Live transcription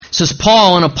says,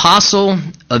 Paul, an apostle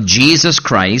of Jesus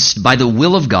Christ, by the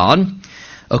will of God,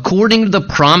 according to the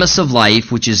promise of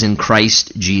life which is in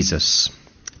Christ Jesus.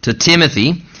 To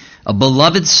Timothy, a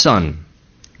beloved son,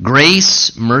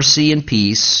 grace, mercy, and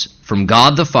peace from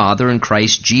God the Father and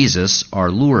Christ Jesus our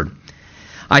Lord.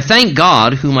 I thank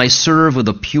God, whom I serve with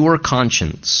a pure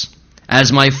conscience,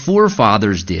 as my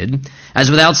forefathers did,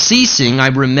 as without ceasing I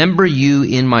remember you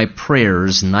in my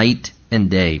prayers night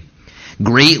and day,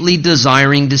 greatly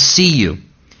desiring to see you,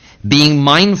 being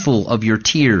mindful of your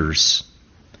tears,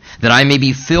 that I may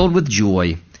be filled with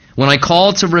joy when I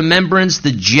call to remembrance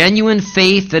the genuine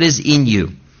faith that is in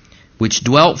you, which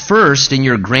dwelt first in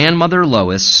your grandmother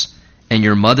Lois and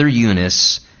your mother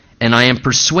Eunice, and I am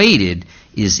persuaded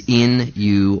is in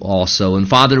you also. And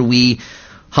Father, we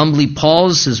humbly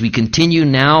pause as we continue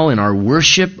now in our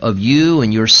worship of you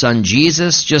and your Son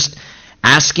Jesus, just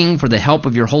asking for the help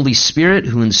of your Holy Spirit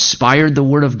who inspired the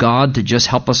Word of God to just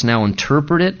help us now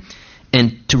interpret it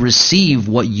and to receive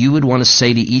what you would want to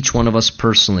say to each one of us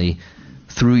personally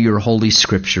through your Holy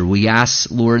Scripture. We ask,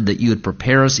 Lord, that you would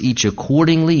prepare us each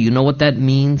accordingly. You know what that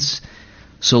means.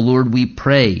 So, Lord, we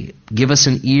pray, give us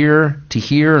an ear to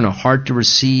hear and a heart to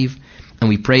receive, and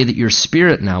we pray that your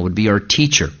Spirit now would be our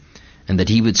teacher, and that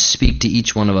he would speak to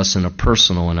each one of us in a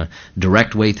personal and a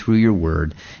direct way through your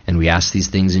word. And we ask these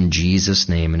things in Jesus'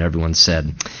 name. And everyone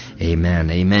said, amen.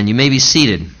 Amen. You may be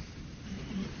seated.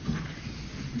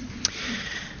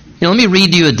 Let me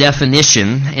read you a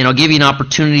definition, and I'll give you an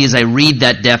opportunity as I read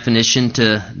that definition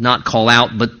to not call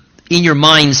out, but in your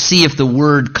mind see if the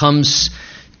word comes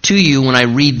to you when I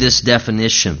read this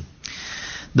definition.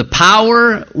 The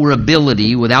power or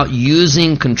ability without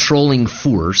using controlling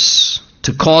force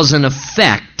to cause an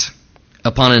effect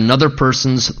upon another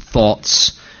person's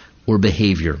thoughts or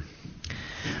behavior.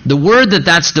 The word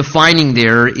that's defining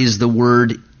there is the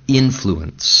word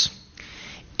influence.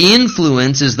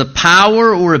 Influence is the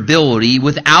power or ability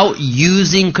without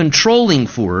using controlling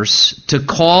force to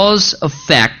cause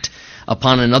effect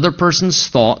upon another person's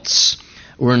thoughts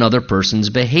or another person's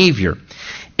behavior.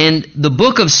 And the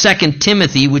book of 2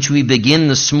 Timothy, which we begin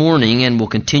this morning and will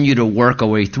continue to work our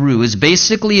way through, is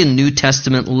basically a New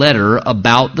Testament letter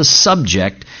about the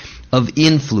subject of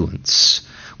influence.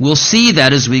 We'll see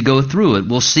that as we go through it.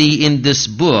 We'll see in this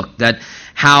book that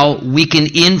how we can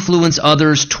influence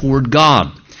others toward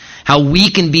God, how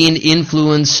we can be an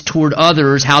influence toward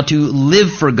others, how to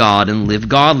live for God and live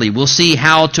godly. We'll see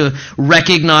how to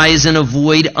recognize and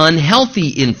avoid unhealthy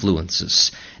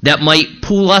influences that might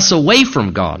pull us away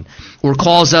from God or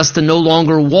cause us to no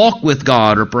longer walk with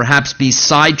God or perhaps be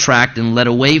sidetracked and led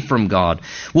away from God.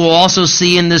 We'll also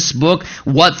see in this book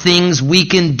what things we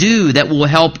can do that will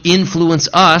help influence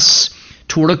us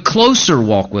toward a closer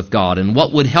walk with God and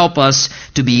what would help us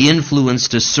to be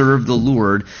influenced to serve the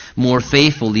Lord more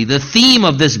faithfully. The theme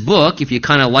of this book, if you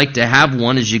kind of like to have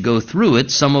one as you go through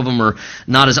it, some of them are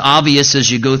not as obvious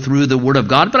as you go through the Word of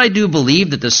God, but I do believe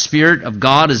that the Spirit of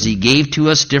God, as He gave to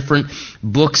us different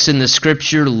books in the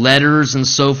Scripture, letters and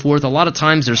so forth, a lot of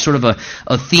times there's sort of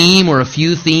a theme or a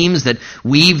few themes that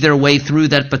weave their way through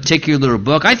that particular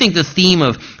book. I think the theme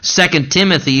of 2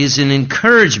 Timothy is an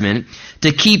encouragement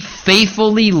to keep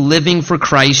faithfully living for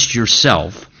Christ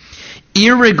yourself,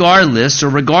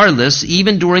 regardless,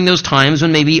 even during those times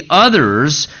when maybe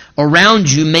others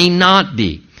around you may not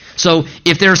be. So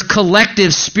if there's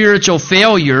collective spiritual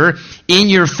failure in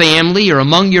your family or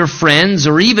among your friends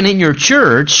or even in your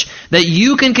church, that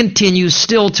you can continue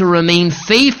still to remain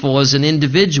faithful as an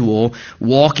individual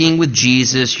walking with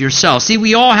Jesus yourself. See,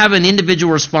 we all have an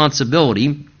individual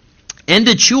responsibility and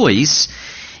a choice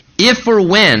if or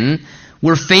when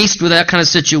we're faced with that kind of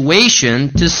situation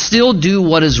to still do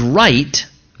what is right,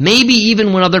 maybe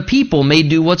even when other people may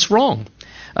do what's wrong.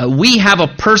 We have a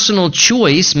personal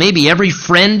choice. Maybe every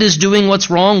friend is doing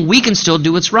what's wrong. We can still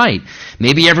do what's right.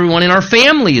 Maybe everyone in our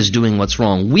family is doing what's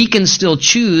wrong. We can still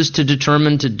choose to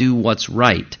determine to do what's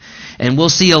right. And we'll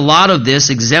see a lot of this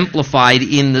exemplified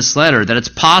in this letter, that it's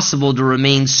possible to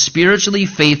remain spiritually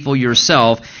faithful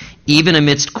yourself even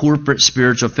amidst corporate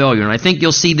spiritual failure. And I think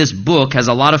you'll see this book has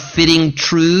a lot of fitting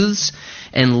truths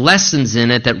and lessons in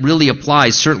it that really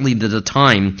applies certainly to the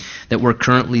time that we're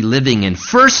currently living in.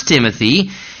 1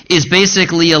 Timothy is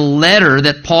basically a letter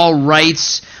that Paul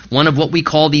writes, one of what we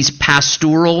call these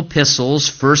pastoral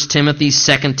epistles, 1 Timothy,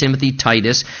 2 Timothy,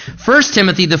 Titus. 1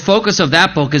 Timothy, the focus of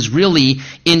that book is really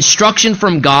instruction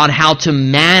from God how to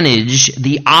manage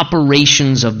the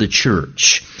operations of the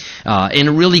church. And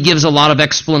it really gives a lot of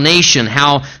explanation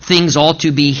how things ought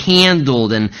to be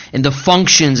handled and the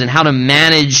functions and how to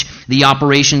manage the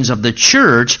operations of the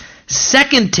church.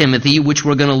 2 Timothy, which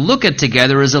we're going to look at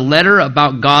together, is a letter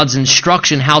about God's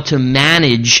instruction how to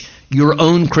manage your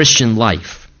own Christian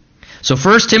life. So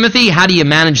 1 Timothy, how do you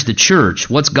manage the church?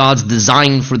 What's God's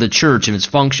design for the church and its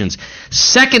functions?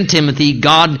 2 Timothy,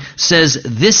 God says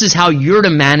this is how you're to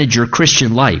manage your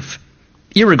Christian life,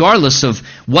 irregardless of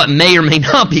what may or may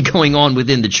not be going on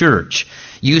within the church.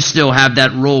 You still have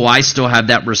that role. I still have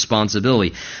that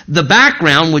responsibility. The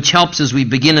background, which helps as we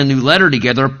begin a new letter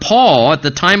together, Paul, at the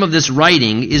time of this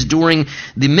writing, is during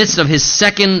the midst of his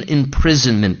second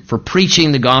imprisonment for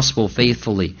preaching the gospel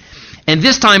faithfully. And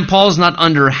this time, Paul's not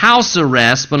under house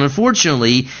arrest, but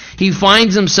unfortunately, he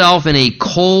finds himself in a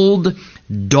cold,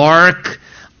 dark,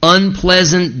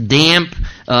 unpleasant, damp,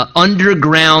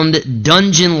 underground,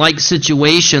 dungeon-like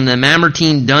situation, the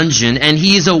Mamertine dungeon, and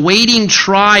he's awaiting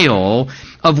trial,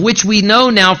 of which we know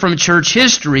now from church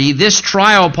history, this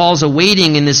trial Paul's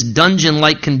awaiting in this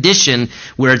dungeon-like condition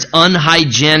where it's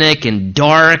unhygienic and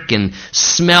dark and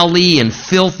smelly and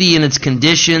filthy in its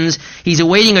conditions. He's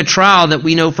awaiting a trial that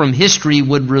we know from history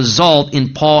would result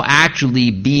in Paul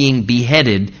actually being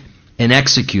beheaded and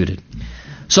executed.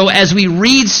 So as we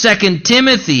read 2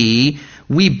 Timothy,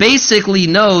 we basically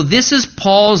know this is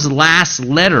Paul's last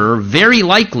letter, very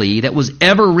likely, that was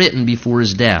ever written before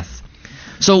his death.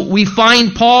 So we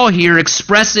find Paul here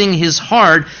expressing his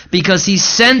heart because he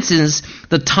senses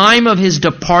the time of his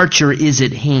departure is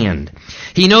at hand.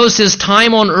 He knows his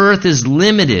time on earth is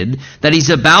limited, that he's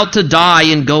about to die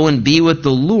and go and be with the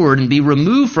Lord and be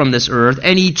removed from this earth,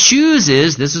 and he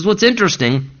chooses, this is what's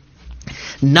interesting,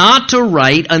 not to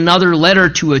write another letter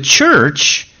to a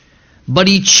church, but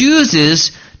he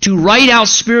chooses to write out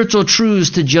spiritual truths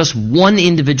to just one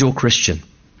individual Christian.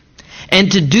 And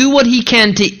to do what he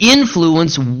can to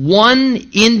influence one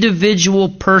individual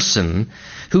person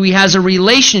who he has a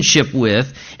relationship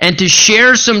with, and to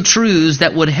share some truths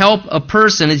that would help a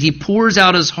person as he pours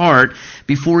out his heart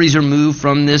before he's removed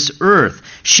from this earth.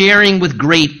 Sharing with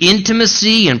great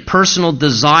intimacy and personal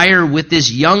desire with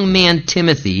this young man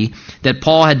Timothy that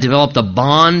Paul had developed a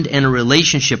bond and a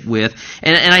relationship with.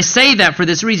 And I say that for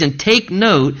this reason. Take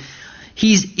note,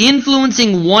 he's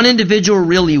influencing one individual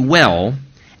really well,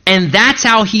 and that's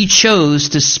how he chose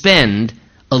to spend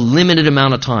a limited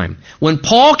amount of time. When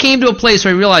Paul came to a place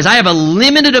where he realized, I have a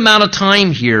limited amount of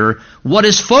time here, what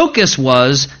his focus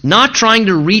was not trying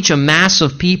to reach a mass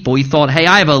of people. He thought, hey,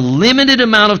 I have a limited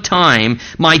amount of time.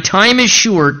 My time is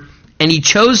short, and he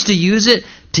chose to use it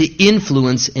to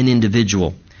influence an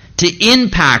individual, to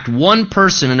impact one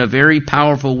person in a very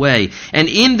powerful way. And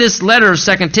in this letter of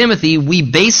 2 Timothy, we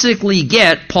basically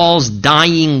get Paul's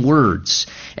dying words.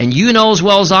 And you know as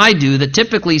well as I do that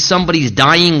typically somebody's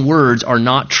dying words are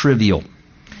not trivial.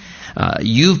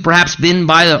 You've perhaps been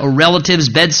by a relative's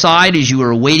bedside as you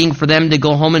were waiting for them to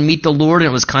go home and meet the Lord, and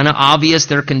it was kind of obvious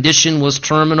their condition was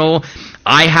terminal.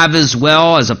 I have as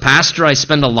well. As a pastor, I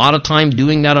spend a lot of time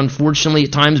doing that, unfortunately,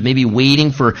 at times, maybe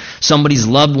waiting for somebody's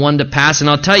loved one to pass. And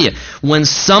I'll tell you, when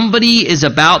somebody is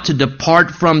about to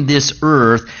depart from this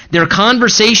earth, their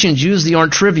conversations usually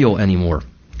aren't trivial anymore.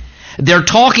 They're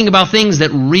talking about things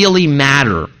that really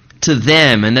matter to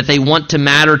them and that they want to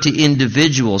matter to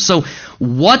individuals. So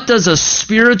what does a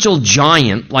spiritual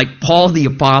giant like Paul the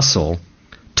Apostle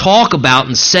talk about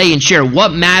and say and share?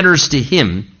 What matters to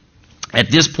him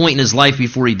at this point in his life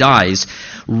before he dies?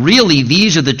 Really,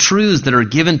 these are the truths that are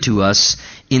given to us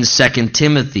in 2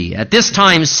 Timothy. At this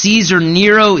time, Caesar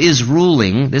Nero is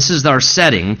ruling. This is our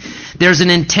setting. There's an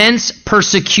intense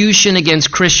persecution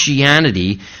against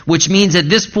Christianity, which means at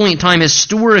this point in time,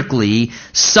 historically,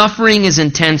 suffering is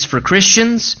intense for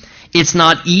Christians. It's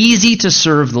not easy to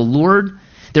serve the Lord.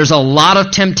 There's a lot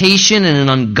of temptation in an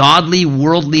ungodly,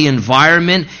 worldly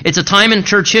environment. It's a time in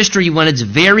church history when it's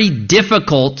very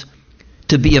difficult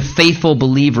to be a faithful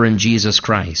believer in Jesus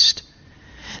Christ.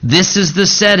 This is the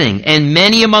setting, and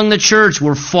many among the church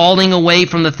were falling away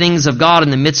from the things of God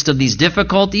in the midst of these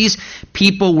difficulties.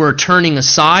 People were turning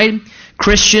aside.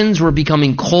 Christians were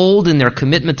becoming cold in their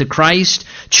commitment to Christ.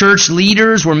 Church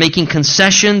leaders were making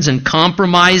concessions and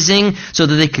compromising so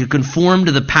that they could conform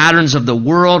to the patterns of the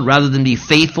world rather than be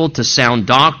faithful to sound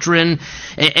doctrine.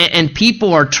 And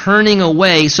people are turning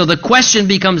away. So the question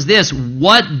becomes this: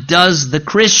 what does the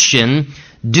Christian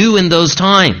do in those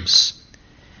times?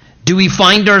 Do we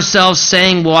find ourselves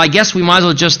saying, well, I guess we might as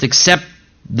well just accept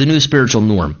the new spiritual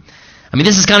norm? I mean,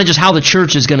 this is kind of just how the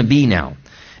church is going to be now.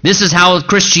 This is how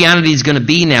Christianity is going to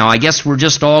be now. I guess we're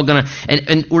just all going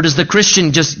to... or does the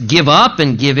Christian just give up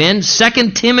and give in?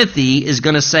 2 Timothy is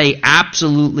going to say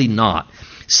absolutely not.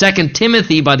 2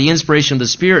 Timothy, by the inspiration of the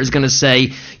Spirit, is going to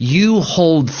say, you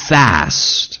hold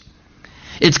fast.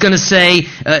 It's going to say,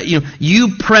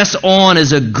 you press on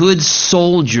as a good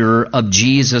soldier of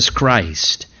Jesus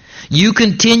Christ. You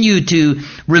continue to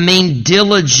remain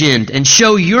diligent and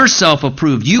show yourself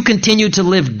approved. You continue to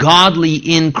live godly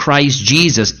in Christ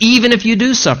Jesus, even if you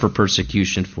do suffer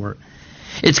persecution for it.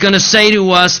 It's going to say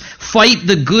to us, fight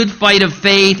the good fight of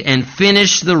faith and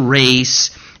finish the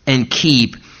race and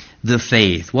keep the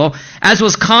faith. Well, as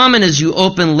was common as you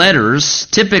open letters,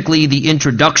 typically the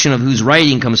introduction of whose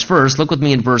writing comes first. Look with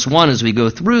me in verse 1 as we go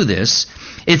through this.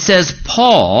 It says,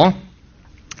 Paul,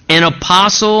 an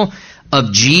apostle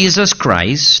of Jesus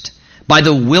Christ, by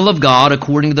the will of God,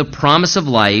 according to the promise of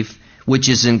life, which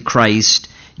is in Christ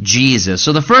Jesus.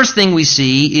 So the first thing we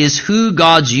see is who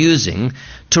God's using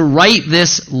to write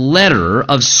this letter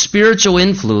of spiritual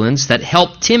influence that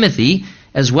helped Timothy,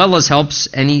 as well as helps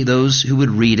any of those who would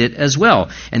read it as well.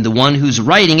 And the one who's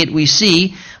writing it, we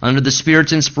see, under the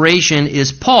Spirit's inspiration,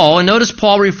 is Paul. And notice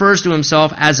Paul refers to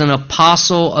himself as an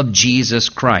apostle of Jesus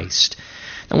Christ.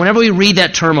 And whenever we read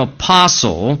that term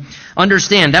apostle,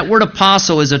 understand that word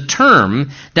apostle is a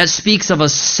term that speaks of a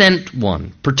sent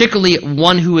one, particularly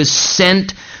one who is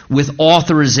sent with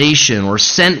authorization or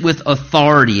sent with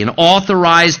authority. An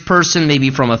authorized person, maybe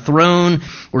from a throne,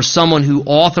 or someone who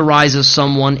authorizes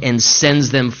someone and sends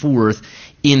them forth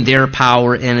in their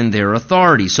power and in their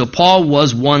authority. So Paul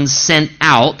was one sent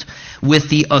out with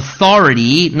the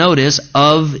authority, notice,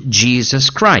 of Jesus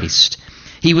Christ.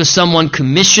 He was someone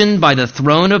commissioned by the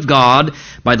throne of God,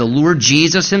 by the Lord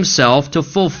Jesus himself, to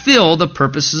fulfill the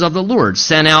purposes of the Lord,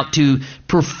 sent out to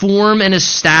perform and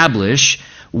establish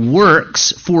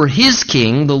works for his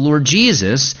king, the Lord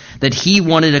Jesus, that he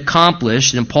wanted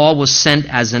accomplished, and Paul was sent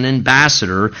as an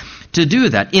ambassador to do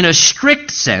that. In a strict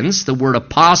sense, the word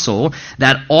apostle,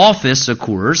 that office, of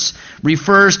course,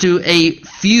 refers to a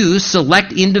few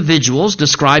select individuals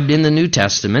described in the New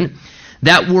Testament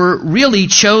that were really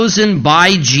chosen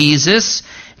by Jesus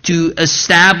to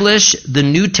establish the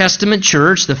New Testament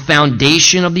church, the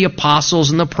foundation of the apostles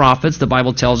and the prophets. The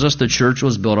Bible tells us the church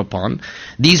was built upon.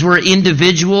 These were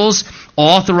individuals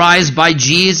authorized by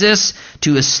Jesus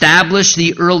to establish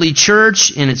the early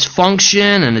church in its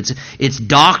function and its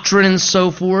doctrine and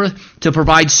so forth, to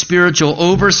provide spiritual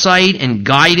oversight and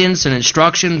guidance and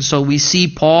instruction. So we see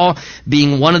Paul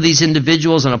being one of these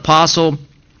individuals, an apostle,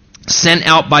 sent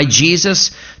out by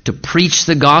Jesus to preach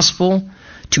the gospel,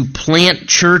 to plant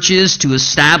churches, to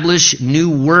establish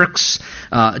new works,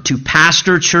 to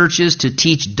pastor churches, to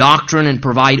teach doctrine and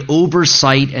provide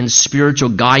oversight and spiritual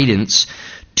guidance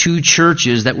to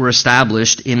churches that were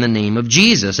established in the name of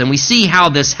Jesus. And we see how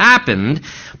this happened.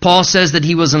 Paul says that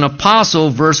he was an apostle,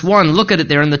 verse 1, look at it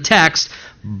there in the text,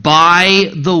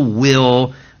 by the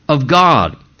will of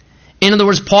God. In other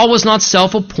words, Paul was not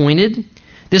self-appointed.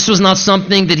 This was not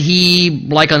something that he,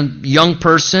 like a young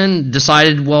person,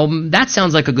 decided, well, that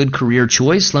sounds like a good career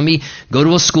choice. Let me go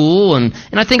to a school and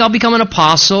I think I'll become an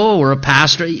apostle or a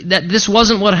pastor. This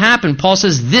wasn't what happened. Paul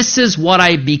says, this is what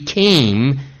I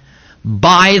became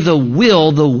by the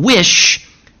will, the wish,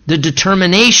 the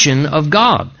determination of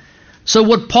God. So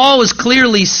what Paul is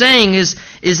clearly saying is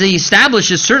he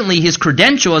establishes certainly his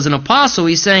credential as an apostle.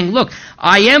 He's saying, look,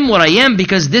 I am what I am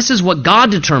because this is what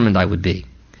God determined I would be.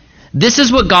 This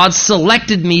is what God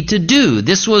selected me to do.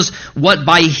 This was what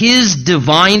by his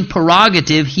divine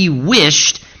prerogative he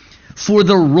wished for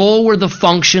the role or the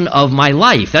function of my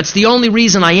life. That's the only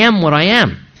reason I am what I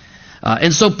am.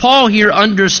 And so Paul here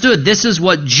understood this is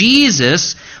what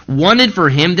Jesus wanted for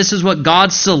him. This is what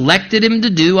God selected him to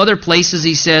do. Other places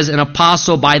he says an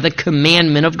apostle by the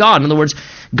commandment of God. In other words,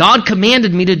 God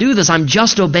commanded me to do this. I'm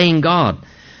just obeying God.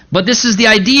 But this is the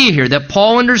idea here, that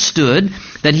Paul understood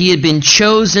that he had been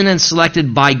chosen and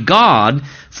selected by God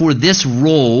for this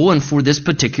role and for this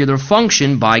particular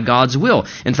function by God's will.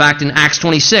 In fact, in Acts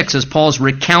 26, as Paul's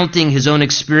recounting his own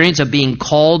experience of being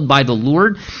called by the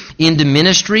Lord into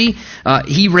ministry,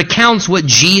 he recounts what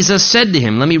Jesus said to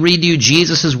him. Let me read you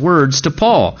Jesus' words to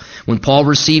Paul when Paul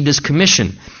received his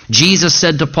commission. Jesus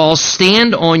said to Paul,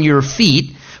 "Stand on your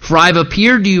feet, for I have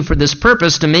appeared to you for this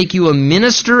purpose, to make you a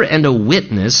minister and a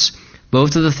witness,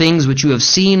 both of the things which you have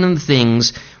seen and the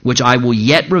things which I will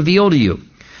yet reveal to you.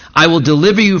 I will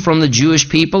deliver you from the Jewish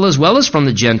people as well as from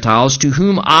the Gentiles, to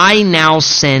whom I now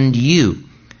send you,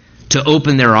 to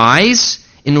open their eyes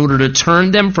in order to turn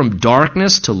them from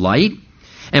darkness to light,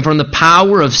 and from the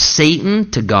power of Satan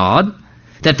to God,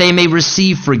 that they may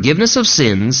receive forgiveness of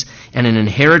sins and an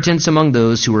inheritance among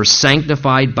those who are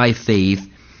sanctified by faith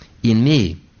in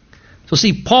me." So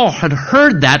see, Paul had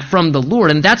heard that from the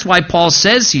Lord, and that's why Paul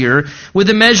says here, with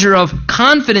a measure of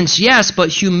confidence, yes, but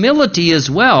humility as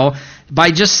well,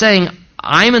 by just saying,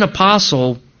 I'm an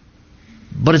apostle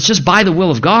But it's just by the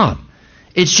will of God.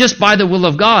 It's just by the will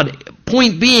of God.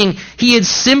 Point being, he had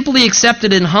simply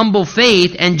accepted in humble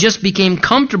faith and just became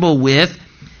comfortable with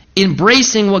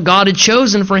embracing what God had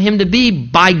chosen for him to be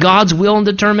by God's will and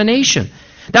determination.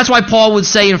 That's why Paul would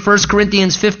say in 1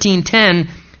 Corinthians 15:10,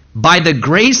 by the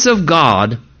grace of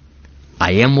God,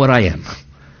 I am what I am.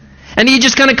 And he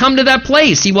just kind of come to that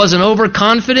place. He wasn't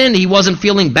overconfident. He wasn't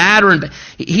feeling bad.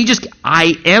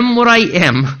 I am what I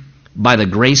am by the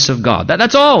grace of God.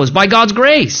 That's all. It was by God's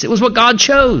grace. It was what God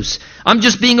chose. I'm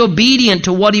just being obedient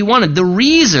to what he wanted. The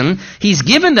reason he's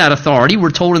given that authority,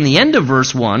 we're told in the end of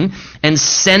verse 1, and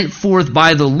sent forth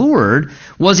by the Lord,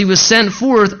 was he was sent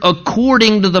forth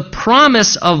according to the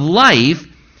promise of life,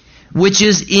 which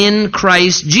is in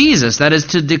Christ Jesus. That is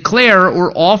to declare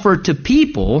or offer to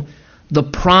people the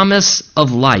promise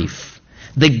of life.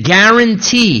 The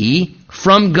guarantee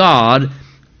from God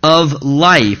of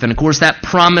life. And of course that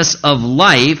promise of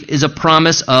life is a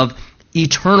promise of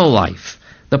eternal life.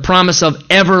 The promise of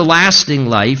everlasting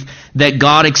life that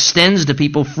God extends to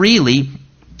people freely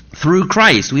through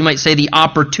Christ. We might say the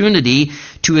opportunity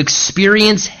to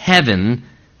experience heaven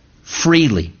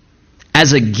freely.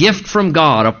 As a gift from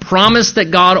God, a promise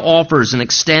that God offers and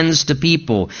extends to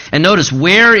people. And notice,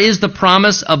 where is the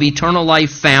promise of eternal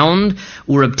life found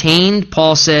or obtained?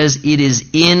 Paul says it is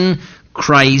in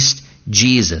Christ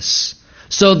Jesus.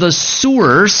 So the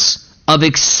source of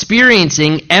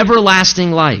experiencing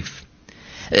everlasting life,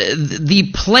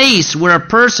 the place where a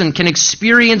person can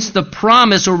experience the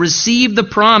promise or receive the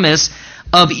promise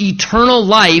of eternal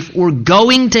life or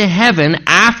going to heaven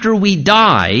after we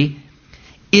die,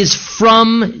 is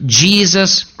from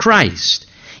Jesus Christ.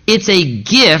 It's a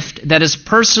gift that is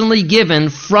personally given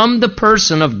from the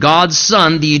person of God's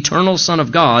Son, the eternal Son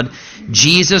of God,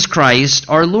 Jesus Christ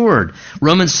our Lord.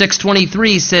 Romans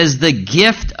 6:23 says the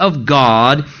gift of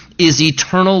God is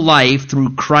eternal life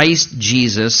through Christ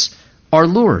Jesus our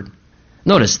Lord.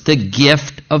 Notice, the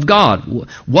gift of God.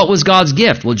 What was God's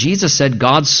gift? Well, Jesus said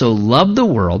God so loved the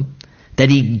world that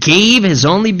he gave his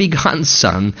only begotten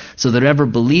Son, so that whoever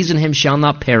believes in him shall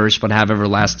not perish, but have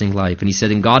everlasting life. And he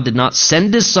said, and God did not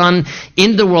send his Son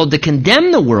into the world to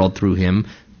condemn the world through him,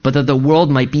 but that the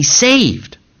world might be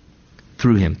saved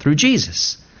through him, through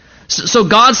Jesus. So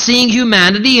God, seeing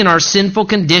humanity in our sinful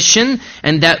condition,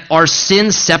 and that our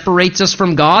sin separates us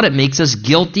from God, it makes us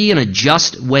guilty in a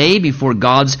just way before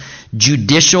God's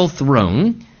judicial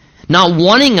throne, not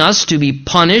wanting us to be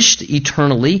punished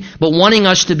eternally, but wanting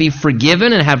us to be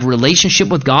forgiven and have relationship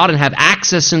with God and have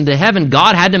access into heaven,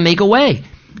 God had to make a way.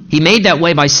 He made that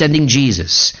way by sending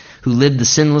Jesus, who lived the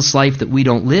sinless life that we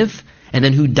don't live, and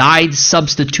then who died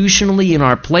substitutionally in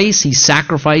our place. He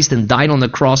sacrificed and died on the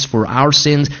cross for our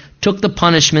sins, took the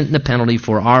punishment and the penalty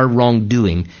for our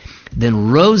wrongdoing,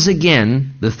 then rose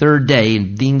again the third day,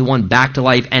 being the one back to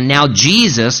life. And now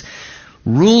Jesus,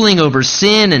 ruling over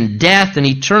sin and death and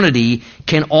eternity,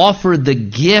 can offer the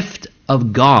gift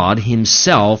of God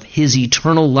himself, his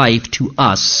eternal life, to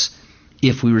us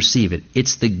if we receive it.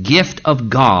 It's the gift of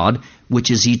God, which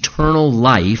is eternal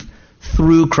life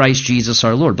through Christ Jesus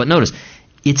our Lord. But notice,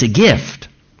 it's a gift.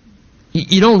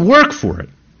 You don't work for it.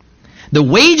 The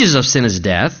wages of sin is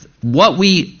death. What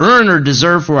we earn or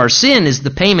deserve for our sin is the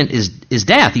payment is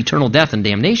death, eternal death and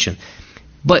damnation.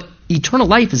 But eternal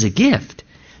life is a gift.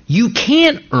 You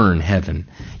can't earn heaven.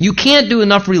 You can't do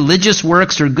enough religious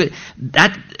works or good.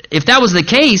 If that was the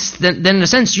case, then in a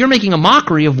sense you're making a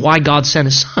mockery of why God sent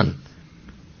his Son.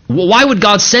 Why would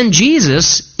God send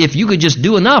Jesus if you could just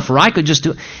do enough, or I could just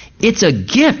do? It's a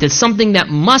gift. It's something that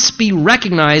must be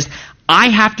recognized. I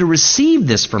have to receive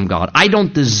this from God. I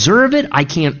don't deserve it. I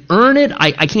can't earn it.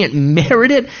 I can't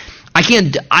merit it.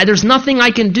 There's nothing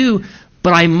I can do,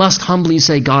 but I must humbly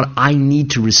say, God, I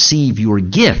need to receive your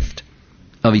gift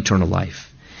of eternal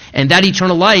life. And that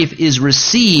eternal life is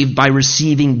received by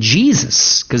receiving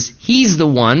Jesus, because he's the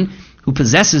one who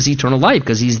possesses eternal life,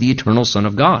 because he's the eternal Son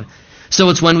of God. So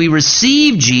it's when we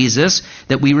receive Jesus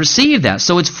that we receive that.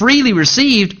 So it's freely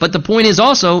received, but the point is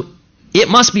also, it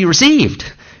must be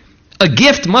received. A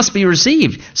gift must be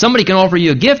received. Somebody can offer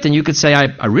you a gift and you could say,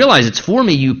 I realize it's for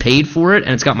me, you paid for it,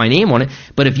 and it's got my name on it.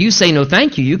 But if you say no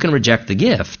thank you, you can reject the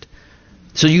gift.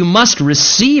 So you must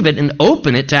receive it and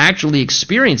open it to actually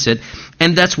experience it.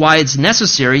 And that's why it's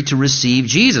necessary to receive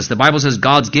Jesus. The Bible says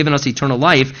God's given us eternal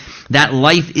life. That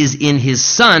life is in his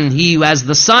Son. He who has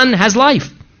the Son has life.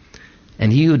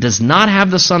 And he who does not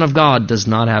have the Son of God does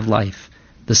not have life.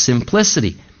 The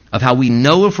simplicity of how we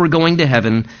know if we're going to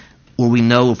heaven or we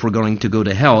know if we're going to go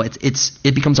to hell.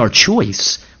 It becomes our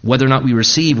choice whether or not we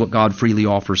receive what God freely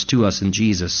offers to us in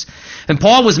Jesus. And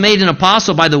Paul was made an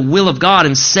apostle by the will of God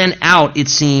and sent out, it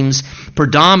seems,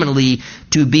 predominantly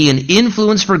to be an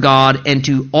influence for God and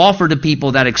to offer to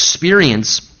people that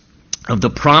experience of the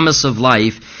promise of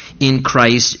life in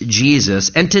Christ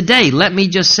Jesus. And today, let me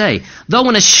just say, though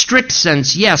in a strict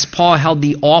sense, yes, Paul held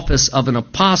the office of an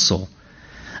apostle.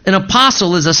 An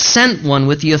apostle is a sent one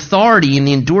with the authority and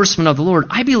the endorsement of the Lord.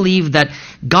 I believe that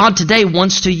God today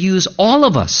wants to use all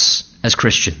of us as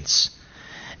Christians.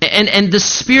 And the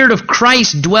Spirit of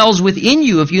Christ dwells within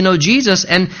you if you know Jesus,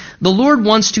 and the Lord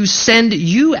wants to send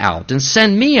you out and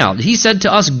send me out. He said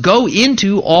to us, go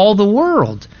into all the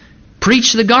world.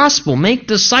 Preach the gospel, make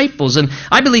disciples. And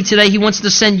I believe today He wants to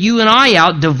send you and I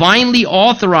out, divinely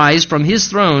authorized from His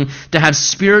throne to have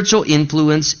spiritual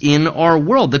influence in our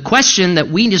world. The question that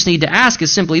we just need to ask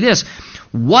is simply this: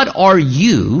 what are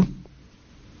you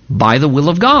by the will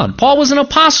of God? Paul was an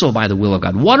apostle by the will of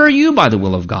God. What are you by the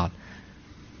will of God?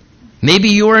 Maybe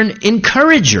you're an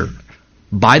encourager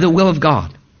by the will of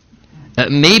God.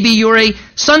 Maybe you're a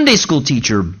Sunday school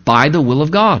teacher by the will of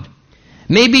God.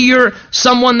 Maybe you're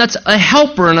someone that's a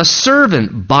helper and a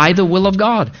servant by the will of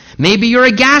God. Maybe you're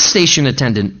a gas station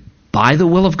attendant by the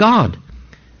will of God.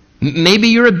 Maybe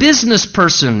you're a business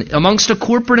person amongst a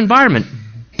corporate environment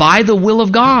by the will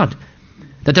of God,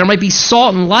 that there might be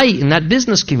salt and light in that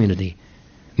business community.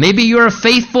 Maybe you're a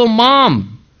faithful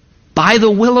mom by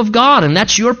the will of God, and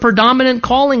that's your predominant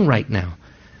calling right now.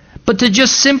 But to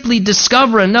just simply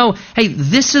discover and know, hey,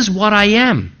 this is what I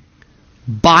am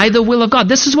by the will of God.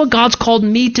 This is what God's called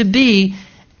me to be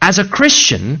as a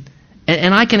Christian,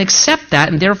 and I can accept that,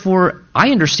 and therefore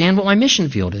I understand what my mission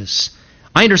field is.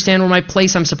 I understand where my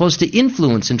place I'm supposed to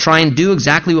influence and try and do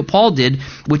exactly what Paul did,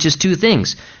 which is two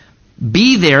things.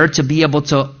 Be there to be able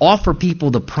to offer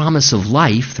people the promise of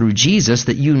life through Jesus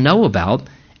that you know about,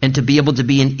 and to be able to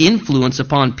be an influence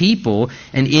upon people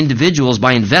and individuals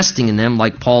by investing in them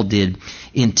like Paul did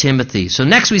in Timothy. So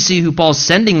next we see who Paul's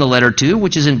sending the letter to,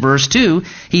 which is in verse 2.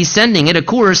 He's sending it, of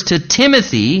course, to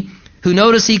Timothy, who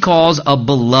notice he calls a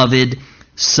beloved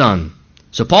son.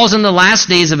 So Paul's in the last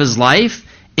days of his life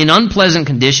in unpleasant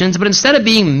conditions, but instead of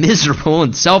being miserable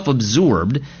and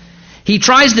self-absorbed, he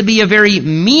tries to be a very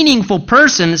meaningful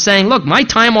person, saying, look, my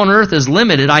time on earth is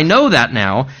limited. I know that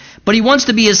now. But he wants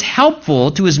to be as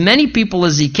helpful to as many people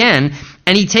as he can,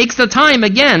 and he takes the time,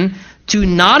 again, to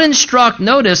not instruct,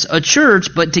 notice, a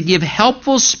church, but to give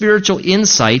helpful spiritual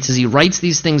insights as he writes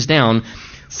these things down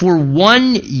for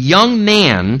one young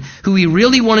man who he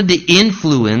really wanted to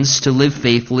influence to live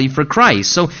faithfully for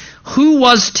Christ. So who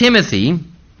was Timothy,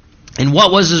 and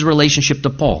what was his relationship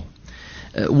to Paul?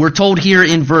 We're told here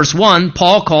in verse 1,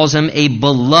 Paul calls him a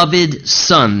beloved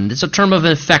son. It's a term of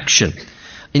affection.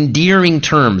 Endearing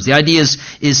terms. The idea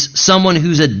is someone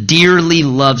who's a dearly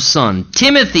loved son.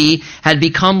 Timothy had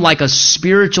become like a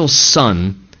spiritual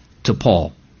son to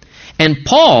Paul. And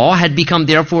Paul had become,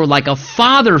 therefore, like a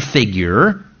father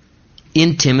figure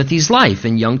in Timothy's life,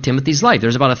 in young Timothy's life.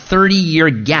 There's about a 30-year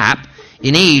gap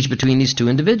in age between these two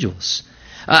individuals.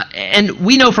 And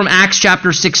we know from Acts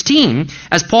chapter 16,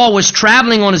 as Paul was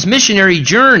traveling on his missionary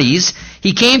journeys,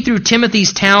 he came through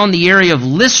Timothy's town, the area of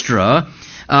Lystra,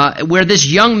 where this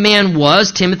young man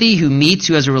was, Timothy, who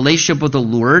has a relationship with the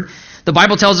Lord. The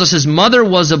Bible tells us his mother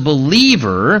was a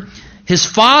believer. His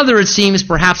father, it seems,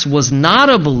 perhaps was not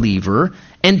a believer.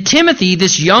 And Timothy,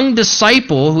 this young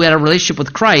disciple who had a relationship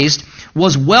with Christ,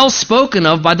 was well spoken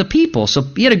of by the people. So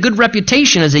he had a good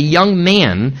reputation as a young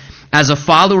man, as a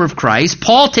follower of Christ.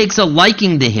 Paul takes a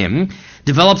liking to him,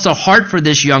 develops a heart for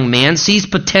this young man, sees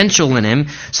potential in him.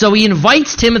 So he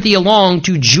invites Timothy along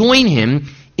to join him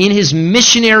in his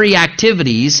missionary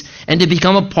activities and to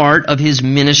become a part of his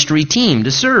ministry team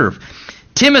to serve.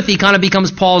 Timothy kind of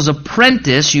becomes Paul's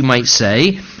apprentice, you might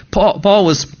say. Paul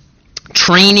was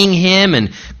training him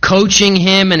and coaching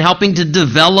him and helping to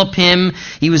develop him.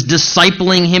 He was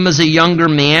discipling him as a younger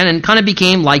man and kind of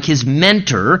became like his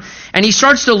mentor. And he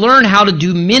starts to learn how to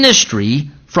do ministry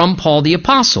from Paul the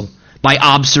Apostle by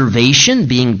observation,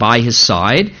 being by his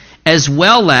side, as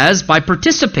well as by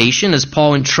participation, as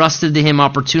Paul entrusted to him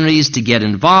opportunities to get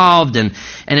involved and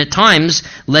at times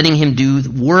letting him do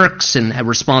works and have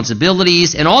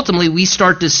responsibilities. And ultimately we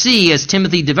start to see, as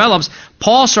Timothy develops,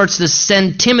 Paul starts to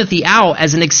send Timothy out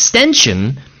as an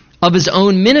extension of his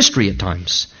own ministry at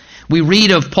times. We read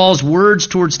of Paul's words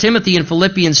towards Timothy in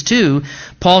Philippians 2.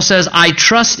 Paul says, I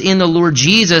trust in the Lord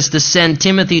Jesus to send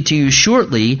Timothy to you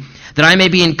shortly, that I may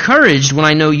be encouraged when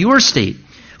I know your state.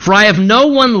 For I have no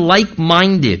one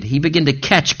like-minded, he began to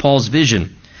catch Paul's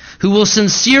vision, who will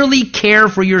sincerely care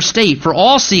for your state. For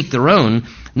all seek their own,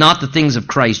 not the things of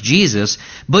Christ Jesus,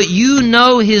 but you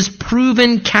know his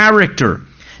proven character,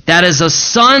 that as a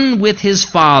son with his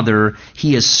father,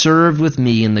 he has served with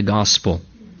me in the gospel.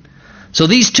 So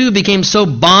these two became so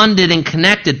bonded and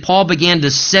connected, Paul began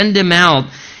to send him out.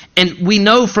 And we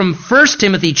know from 1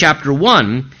 Timothy chapter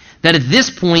 1 that at this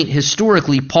point,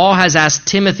 historically, Paul has asked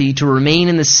Timothy to remain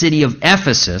in the city of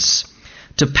Ephesus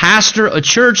to pastor a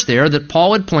church there that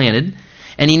Paul had planted.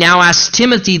 And he now asks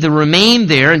Timothy to remain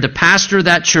there and to pastor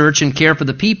that church and care for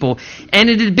the people. And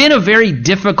it had been a very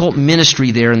difficult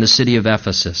ministry there in the city of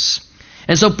Ephesus.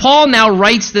 And so Paul now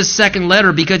writes this second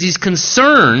letter because he's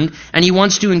concerned and he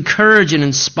wants to encourage and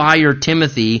inspire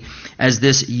Timothy as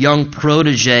this young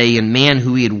protege and man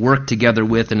who he had worked together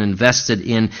with and invested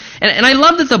in. And I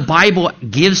love that the Bible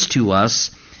gives to us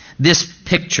this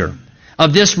picture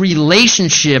of this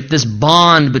relationship, this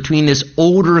bond between this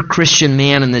older Christian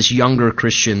man and this younger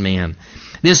Christian man.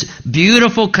 This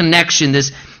beautiful connection,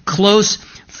 this close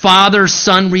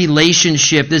father-son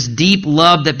relationship, this deep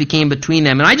love that became between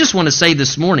them. And I just want to say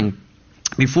this morning,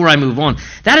 before I move on,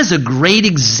 that is a great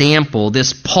example,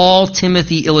 this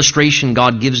Paul-Timothy illustration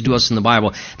God gives to us in the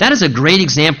Bible. That is a great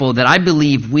example that I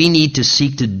believe we need to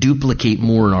seek to duplicate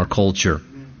more in our culture.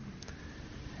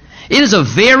 It is a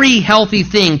very healthy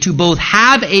thing to both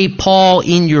have a Paul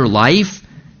in your life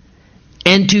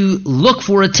and to look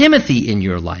for a Timothy in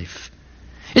your life.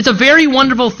 It's a very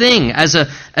wonderful thing as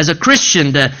a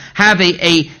Christian to have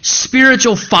a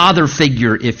spiritual father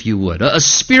figure, if you would, a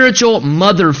spiritual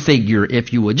mother figure,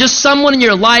 if you would. Just someone in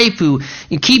your life who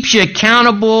keeps you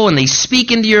accountable and they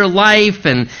speak into your life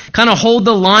and kind of hold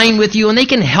the line with you and they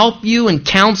can help you and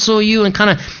counsel you and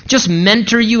kind of just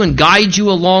mentor you and guide you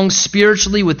along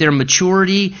spiritually with their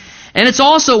maturity. And it's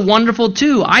also wonderful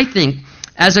too, I think,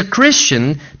 as a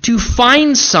Christian to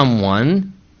find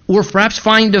someone or perhaps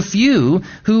find a few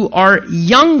who are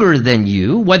younger than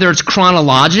you, whether it's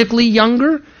chronologically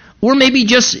younger or maybe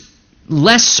just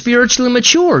less spiritually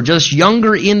mature, just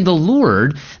younger in the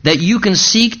Lord, that you can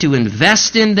seek to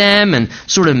invest in them and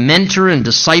sort of mentor and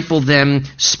disciple them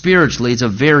spiritually. It's a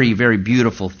very, very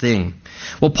beautiful thing.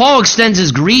 Well, Paul extends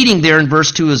his greeting there in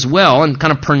verse 2 as well, and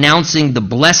kind of pronouncing the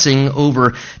blessing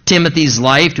over Timothy's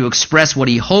life to express what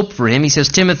he hoped for him. He says,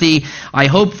 Timothy, I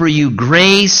hope for you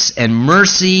grace and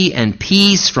mercy and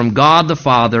peace from God the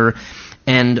Father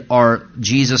and our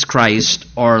Jesus Christ,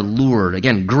 our Lord.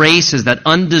 Again, grace is that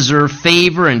undeserved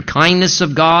favor and kindness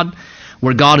of God,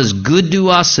 where God is good to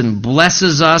us and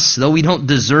blesses us. Though we don't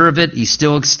deserve it, he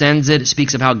still extends it. It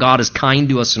speaks of how God is kind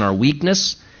to us in our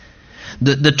weakness.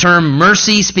 The term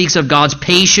mercy speaks of God's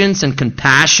patience and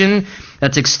compassion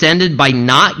that's extended by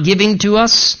not giving to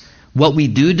us what we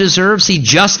do deserve. See,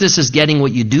 justice is getting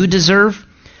what you do deserve.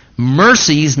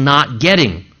 Mercy is not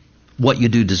getting what you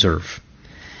do deserve.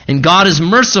 And God is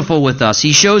merciful with us.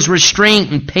 He shows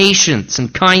restraint and patience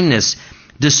and kindness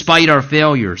despite our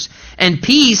failures. And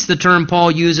peace, the term Paul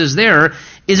uses there,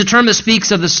 is a term that speaks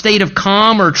of the state of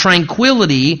calm or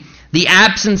tranquility, the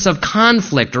absence of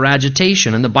conflict or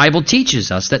agitation. And the Bible teaches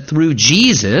us that through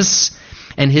Jesus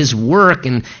and his work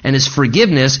and his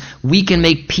forgiveness, we can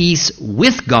make peace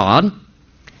with God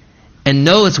and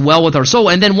know it's well with our soul.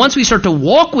 And then once we start to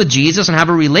walk with Jesus and have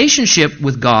a relationship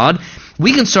with God,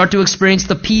 we can start to experience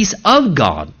the peace of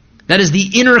God. That is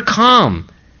the inner calm.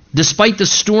 Despite the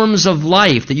storms of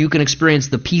life, that you can experience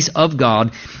the peace of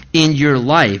God in your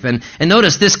life. And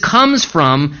notice, this comes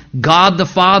from God the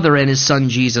Father and his Son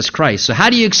Jesus Christ. So how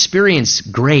do you experience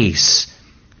grace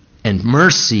and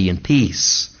mercy and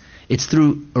peace? It's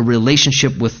through a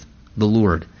relationship with the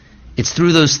Lord. It's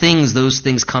through those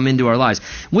things come into our lives.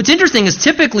 What's interesting is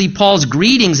typically Paul's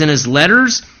greetings in his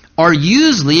letters are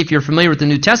usually, if you're familiar with the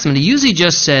New Testament, he usually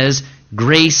just says,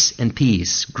 grace and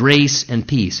peace, grace and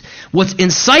peace. What's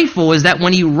insightful is that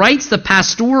when he writes the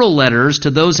pastoral letters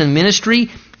to those in ministry,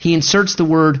 he inserts the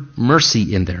word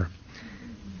mercy in there.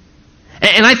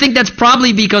 And I think that's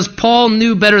probably because Paul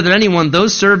knew better than anyone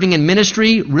those serving in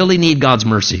ministry really need God's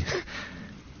mercy.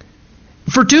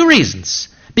 For two reasons.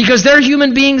 Because they're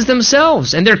human beings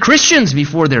themselves, and they're Christians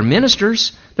before they're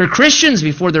ministers. They're Christians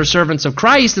before they're servants of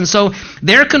Christ, and so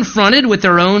they're confronted with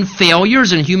their own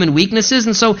failures and human weaknesses,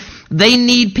 and so they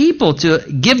need people to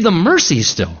give them mercy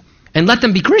still, and let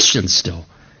them be Christians still.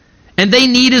 And they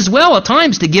need as well at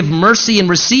times to give mercy and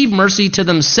receive mercy to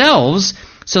themselves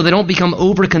so they don't become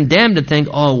over-condemned and think,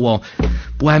 oh, well,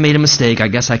 boy, I made a mistake. I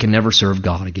guess I can never serve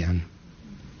God again.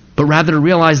 But rather to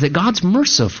realize that God's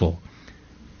merciful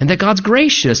and that God's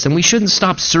gracious, and we shouldn't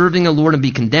stop serving the Lord and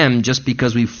be condemned just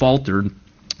because we faltered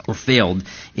or failed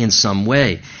in some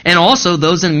way. And also,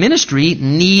 those in ministry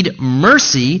need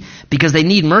mercy because they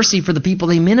need mercy for the people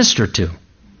they minister to.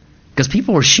 Because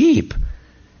people are sheep.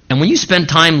 And when you spend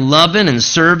time loving and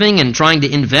serving and trying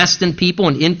to invest in people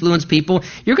and influence people,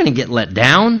 you're going to get let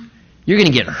down. You're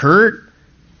going to get hurt.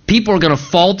 People are going to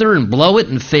falter and blow it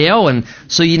and fail. And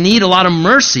so you need a lot of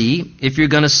mercy if you're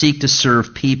going to seek to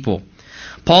serve people.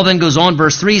 Paul then goes on,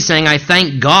 verse 3, saying, I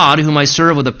thank God, whom I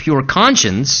serve with a pure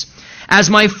conscience, as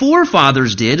my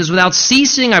forefathers did, as without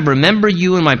ceasing I remember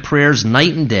you in my prayers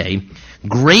night and day,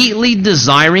 greatly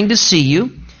desiring to see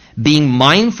you, being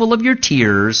mindful of your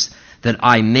tears, that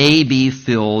I may be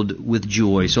filled with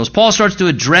joy. So as Paul starts to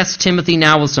address Timothy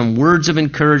now with some words of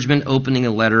encouragement, opening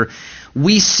a letter,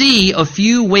 we see a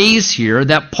few ways here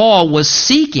that Paul was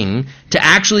seeking to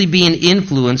actually be an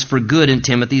influence for good in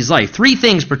Timothy's life. Three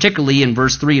things, particularly in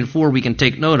verse 3 and 4, we can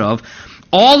take note of,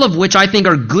 all of which I think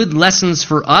are good lessons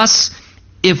for us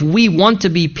if we want to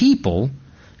be people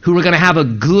who are going to have a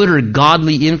good or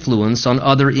godly influence on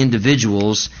other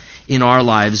individuals in our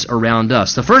lives around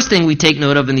us. The first thing we take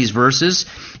note of in these verses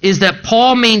is that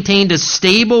Paul maintained a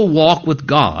stable walk with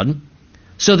God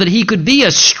so that he could be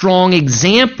a strong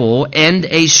example and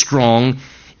a strong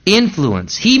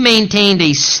influence. He maintained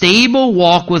a stable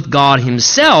walk with God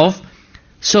himself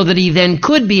so that he then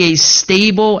could be a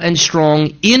stable and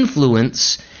strong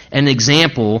influence and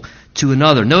example to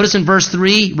another. Notice in verse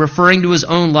 3, referring to his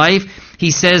own life,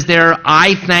 he says there,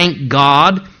 I thank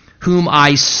God whom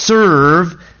I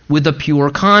serve with a pure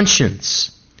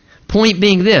conscience. Point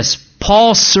being this,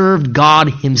 Paul served God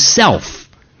himself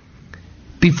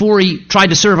before he tried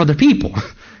to serve other people.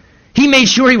 He made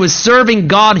sure he was serving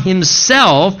God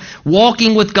himself,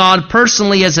 walking with God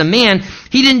personally as a man.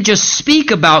 He didn't just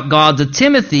speak about God to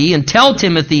Timothy and tell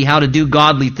Timothy how to do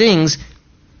godly things.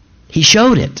 He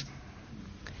showed it.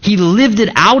 He lived it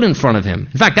out in front of him.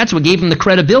 In fact, that's what gave him the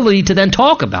credibility to then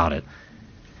talk about it.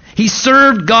 He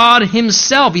served God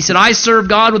himself. He said, I serve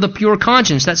God with a pure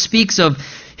conscience. That speaks of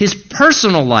his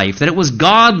personal life, that it was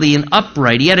godly and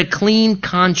upright. He had a clean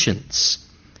conscience.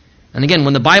 And again,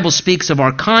 when the Bible speaks of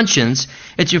our conscience,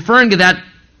 it's referring to that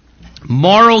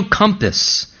moral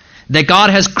compass that God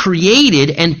has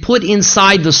created and put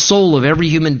inside the soul of every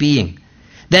human being,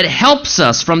 that helps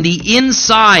us from the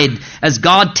inside as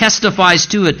God testifies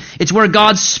to it. It's where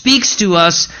God speaks to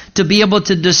us to be able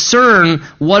to discern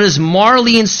what is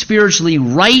morally and spiritually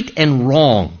right and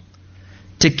wrong,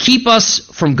 to keep us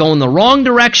from going the wrong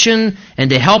direction and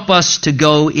to help us to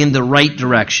go in the right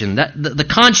direction. The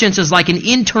conscience is like an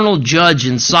internal judge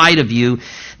inside of you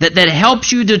that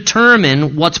helps you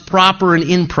determine what's proper and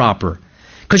improper.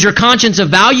 Because your conscience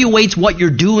evaluates what you're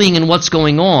doing and what's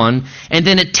going on, and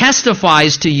then it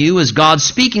testifies to you as God's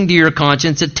speaking to your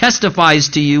conscience. It testifies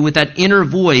to you with that inner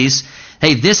voice,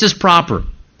 hey, this is proper.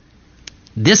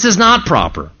 This is not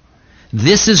proper.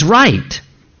 This is right.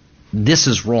 This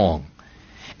is wrong.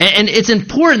 And it's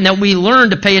important that we learn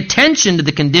to pay attention to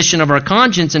the condition of our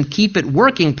conscience and keep it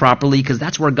working properly, because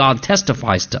that's where God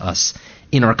testifies to us,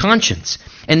 in our conscience.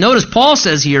 And notice Paul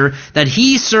says here that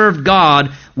he served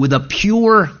God with a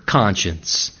pure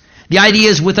conscience. The idea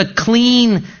is with a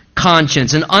clean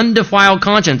conscience, an undefiled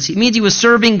conscience. It means he was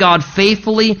serving God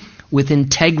faithfully with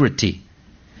integrity.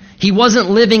 He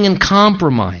wasn't living in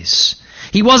compromise.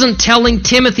 He wasn't telling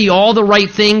Timothy all the right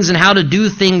things and how to do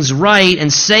things right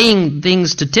and saying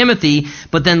things to Timothy,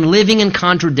 but then living in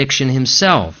contradiction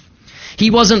himself. He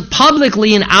wasn't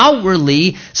publicly and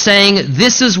outwardly saying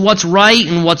this is what's right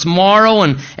and what's moral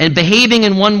and behaving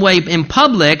in one way in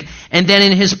public, and then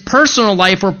in his personal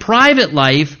life or private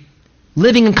life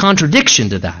living in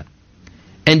contradiction to that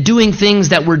and doing things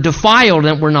that were defiled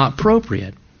and were not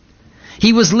appropriate.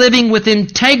 He was living with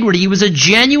integrity. He was a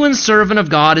genuine servant of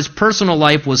God. His personal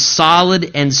life was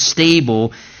solid and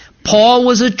stable. Paul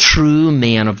was a true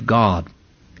man of God.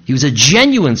 He was a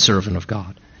genuine servant of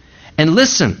God. And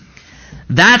listen,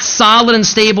 that solid and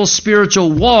stable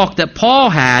spiritual walk that Paul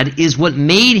had is what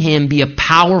made him be a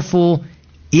powerful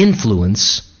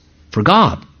influence for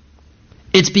God.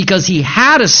 It's because he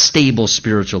had a stable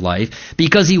spiritual life,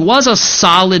 because he was a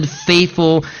solid,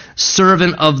 faithful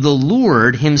servant of the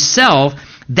Lord himself.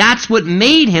 That's what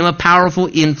made him a powerful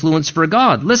influence for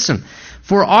God. Listen,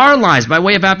 for our lives, by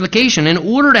way of application, in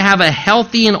order to have a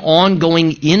healthy and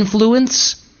ongoing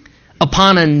influence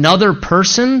upon another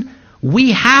person,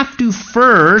 we have to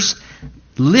first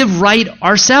live right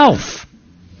ourselves.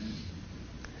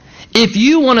 If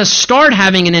you want to start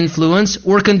having an influence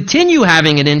or continue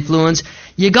having an influence,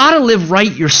 you got to live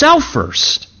right yourself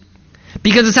first.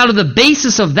 Because it's out of the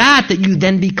basis of that you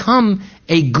then become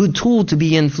a good tool to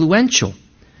be influential.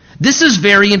 This is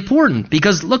very important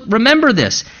because, look, remember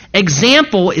this.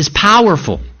 Example is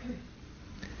powerful.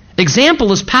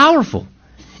 Example is powerful.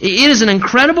 It is an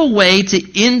incredible way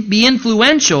to be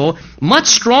influential, much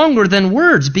stronger than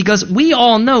words, because we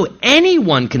all know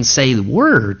anyone can say the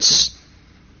words.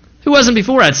 Who hasn't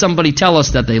before had somebody tell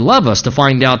us that they love us to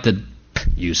find out that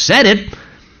you said it,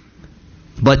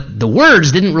 but the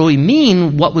words didn't really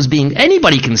mean what was being...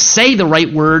 Anybody can say the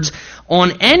right words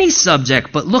on any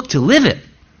subject, but look, to live it.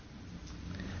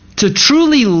 To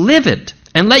truly live it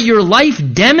and let your life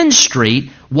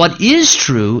demonstrate what is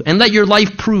true and let your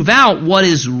life prove out what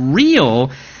is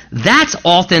real, that's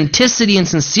authenticity and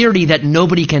sincerity that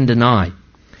nobody can deny.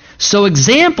 So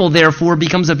example, therefore,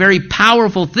 becomes a very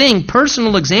powerful thing.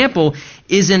 Personal example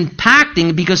is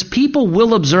impacting because people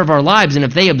will observe our lives, and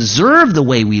if they observe the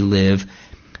way we live,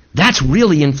 that's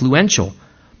really influential.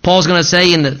 Paul's going to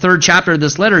say in the 3rd chapter of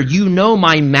this letter, you know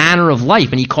my manner of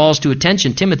life, and he calls to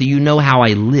attention, Timothy, you know how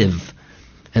I live.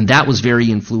 And that was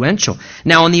very influential.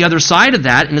 Now, on the other side of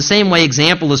that, in the same way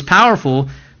example is powerful,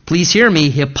 please hear me,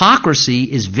 hypocrisy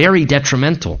is very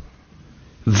detrimental.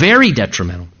 Very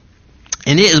detrimental.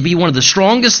 And it will be one of the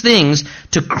strongest things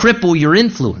to cripple your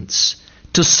influence,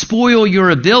 to spoil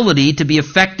your ability to be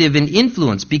effective in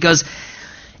influence. Because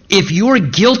if you're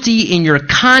guilty in your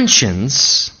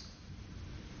conscience,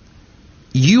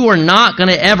 you are not going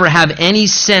to ever have any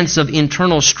sense of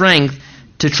internal strength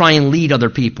to try and lead other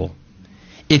people.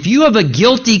 If you have a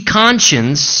guilty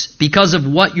conscience because of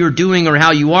what you're doing or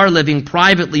how you are living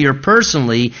privately or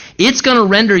personally, it's going to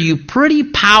render you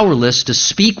pretty powerless to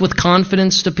speak with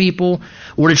confidence to people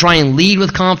or to try and lead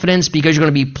with confidence because you're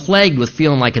going to be plagued with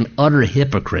feeling like an utter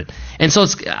hypocrite. And so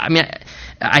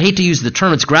I hate to use the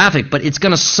term, it's graphic, but it's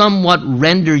going to somewhat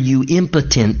render you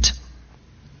impotent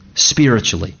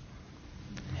spiritually.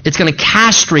 It's going to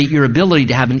castrate your ability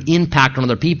to have an impact on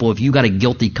other people if you've got a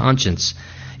guilty conscience.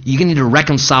 You need to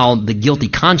reconcile the guilty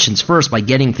conscience first by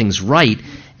getting things right,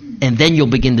 and then you'll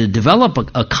begin to develop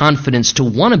a confidence to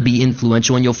want to be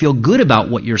influential, and you'll feel good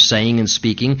about what you're saying and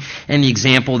speaking and the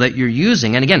example that you're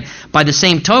using. And again, by the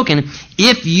same token,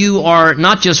 if you are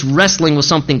not just wrestling with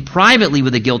something privately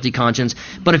with a guilty conscience,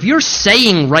 but if you're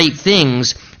saying right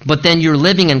things, but then you're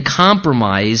living in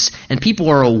compromise, and people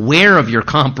are aware of your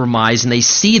compromise, and they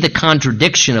see the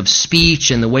contradiction of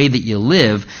speech and the way that you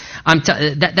live,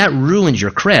 that ruins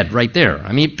your cred right there.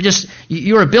 I mean, just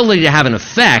your ability to have an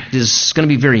effect is going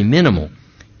to be very minimal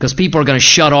because people are going to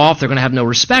shut off. They're going to have no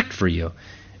respect for you,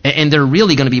 and they're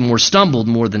really going to be more stumbled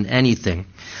more than anything.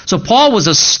 So Paul was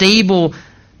a stable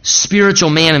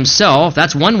spiritual man himself.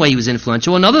 That's one way he was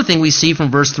influential. Another thing we see from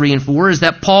verse 3 and 4 is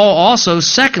that Paul also,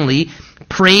 secondly,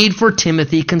 prayed for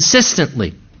Timothy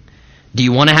consistently. Do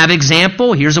you want to have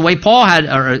example? Here's the way Paul had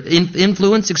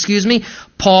influence.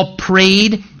 Paul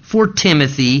prayed for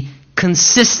Timothy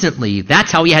consistently. That's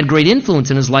how he had great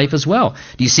influence in his life as well.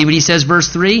 Do you see what he says, verse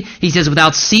 3? He says,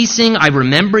 without ceasing, I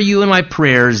remember you in my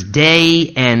prayers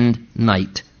day and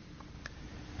night.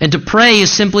 And to pray is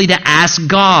simply to ask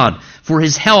God for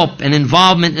his help and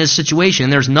involvement in a situation.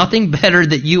 And there's nothing better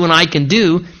that you and I can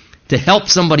do to help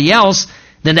somebody else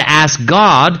than to ask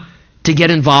God to get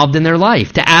involved in their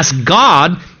life. To ask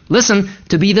God, listen,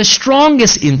 to be the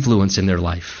strongest influence in their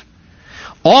life.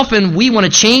 Often we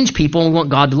want to change people and we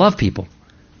want God to love people.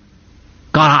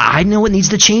 God, I know what needs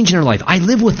to change in their life. I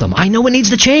live with them. I know what needs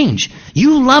to change.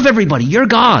 You love everybody. You're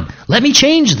God. Let me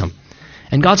change them.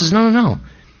 And God says, no.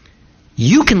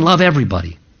 You can love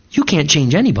everybody. You can't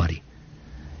change anybody.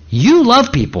 You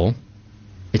love people.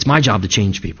 It's my job to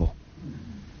change people.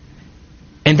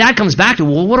 And that comes back to,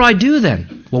 well, what do I do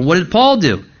then? Well, what did Paul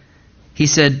do? He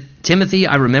said, Timothy,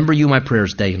 I remember you in my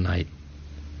prayers day and night.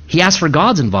 He asked for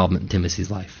God's involvement in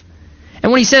Timothy's life. And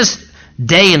when he says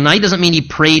day and night, doesn't mean he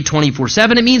prayed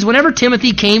 24/7. It means whenever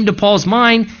Timothy came to Paul's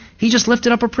mind, he just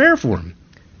lifted up a prayer for him.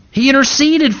 He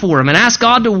interceded for him and asked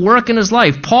God to work in his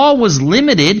life. Paul was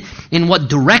limited in what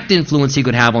direct influence he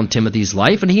could have on Timothy's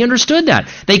life, and he understood that.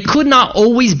 They could not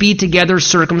always be together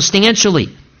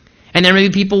circumstantially. And there may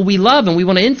be people we love and we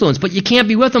want to influence, but you can't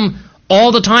be with them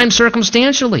all the time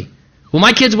circumstantially. When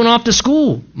my kids went off to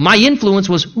school, my influence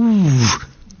was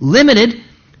limited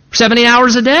 7-8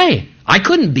 hours a day. I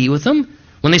couldn't be with them.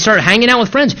 When they started hanging out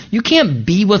with friends, you can't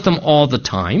be with them all the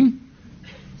time.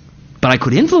 But I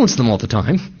could influence them all the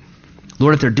time.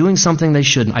 Lord, if they're doing something they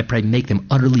shouldn't, I pray make them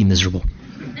utterly miserable.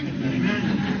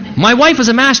 My wife is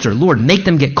a master. Lord, make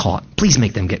them get caught. Please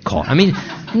make them get caught. I mean,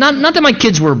 not that my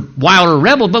kids were wild or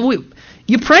rebel, but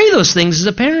you pray those things as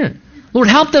a parent. Lord,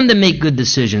 help them to make good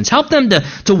decisions. Help them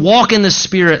to walk in the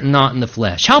Spirit and not in the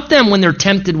flesh. Help them when they're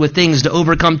tempted with things to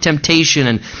overcome temptation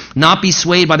and not be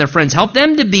swayed by their friends. Help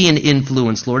them to be an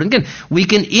influence, Lord. And again, we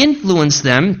can influence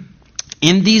them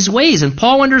in these ways. And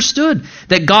Paul understood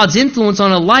that God's influence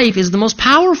on a life is the most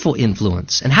powerful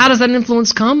influence. And how does that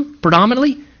influence come?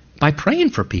 Predominantly by praying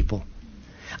for people.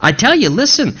 I tell you,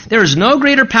 listen, there is no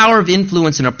greater power of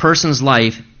influence in a person's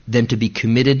life than to be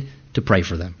committed to pray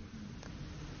for them.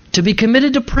 To be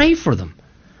committed to pray for them.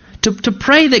 To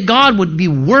pray that God would be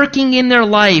working in their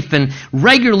life and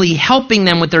regularly helping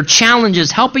them with their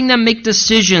challenges, helping them make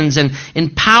decisions and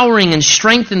empowering and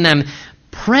strengthening them.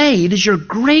 Pray. It is your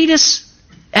greatest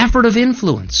effort of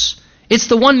influence. It's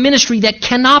the one ministry that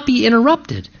cannot be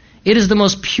interrupted. It is the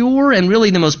most pure and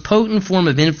really the most potent form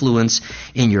of influence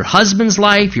in your husband's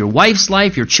life, your wife's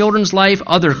life, your children's life,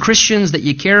 other Christians that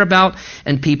you care about,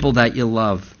 and people that you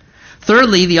love.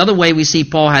 Thirdly, the other way we see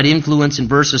Paul had influence in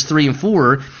verses 3 and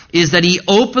 4 is that he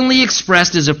openly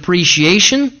expressed his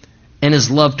appreciation and his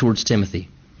love towards Timothy.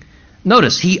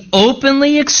 Notice, he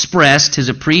openly expressed his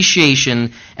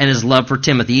appreciation and his love for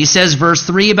Timothy. He says, verse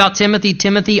 3 about Timothy,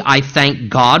 Timothy, I thank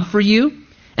God for you.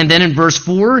 And then in verse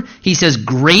 4, he says,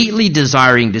 greatly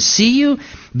desiring to see you,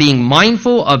 being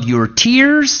mindful of your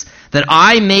tears, that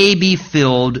I may be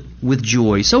filled with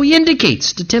joy. So he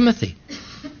indicates to Timothy.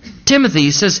 Timothy,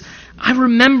 he says, I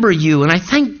remember you, and I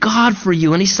thank God for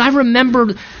you. And he says,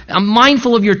 I'm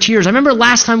mindful of your tears. I remember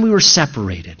last time we were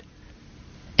separated.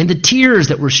 And the tears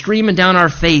that were streaming down our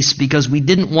face because we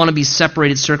didn't want to be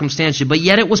separated circumstantially. But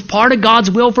yet it was part of God's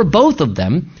will for both of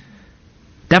them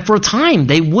that for a time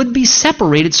they would be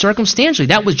separated circumstantially.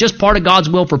 That was just part of God's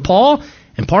will for Paul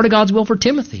and part of God's will for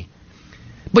Timothy.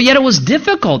 But yet it was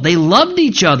difficult. They loved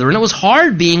each other, and it was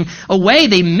hard being away.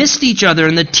 They missed each other,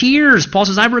 and the tears. Paul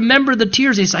says, I remember the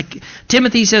tears. He's like,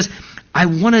 Timothy says,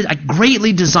 I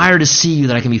greatly desire to see you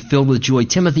that I can be filled with joy.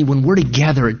 Timothy, when we're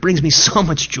together, it brings me so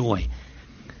much joy.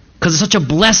 Because it's such a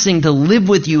blessing to live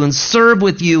with you and serve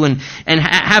with you and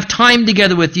have time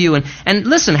together with you. And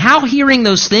listen, how hearing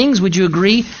those things, would you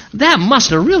agree, that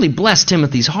must have really blessed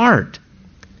Timothy's heart.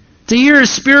 To hear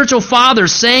his spiritual father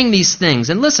saying these things.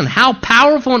 And listen, how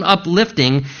powerful and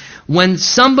uplifting when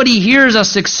somebody hears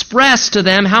us express to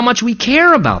them how much we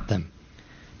care about them.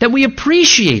 That we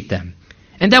appreciate them.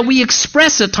 And that we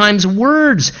express at times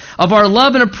words of our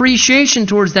love and appreciation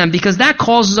towards them, because that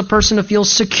causes a person to feel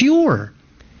secure.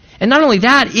 And not only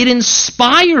that, it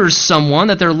inspires someone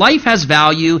that their life has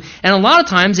value, and a lot of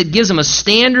times it gives them a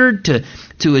standard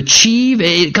to achieve.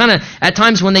 It kind of, at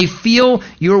times when they feel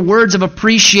your words of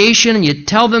appreciation and you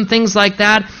tell them things like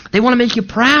that, they want to make you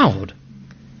proud.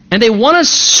 And they want to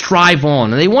strive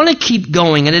on, and they want to keep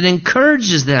going, and it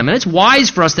encourages them. And it's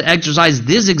wise for us to exercise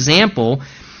this example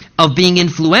of being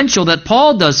influential that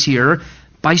Paul does here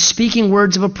by speaking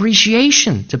words of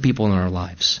appreciation to people in our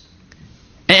lives.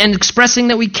 And expressing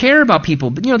that we care about people.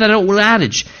 But you know that old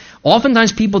adage,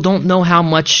 oftentimes people don't know how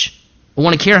much, or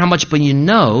want to care how much, but you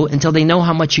know, until they know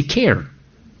how much you care.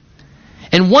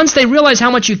 And once they realize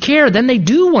how much you care, then they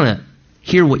do want to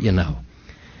hear what you know.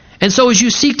 And so as you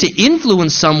seek to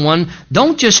influence someone,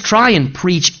 don't just try and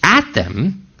preach at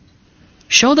them.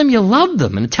 Show them you love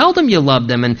them and tell them you love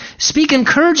them and speak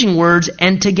encouraging words,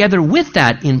 and together with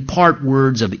that impart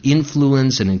words of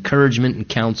influence and encouragement and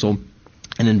counsel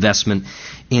and investment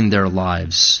in their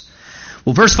lives.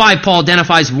 Well, verse 5, Paul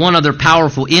identifies one other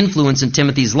powerful influence in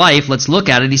Timothy's life. Let's look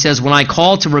at it. He says, when I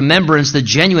call to remembrance the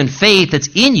genuine faith that's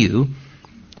in you,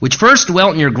 which first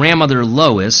dwelt in your grandmother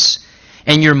Lois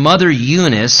and your mother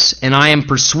Eunice, and I am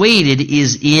persuaded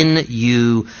is in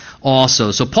you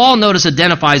also. So Paul, notice,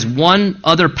 identifies one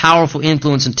other powerful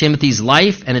influence in Timothy's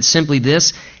life, and it's simply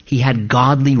this: he had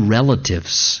godly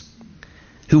relatives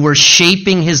who were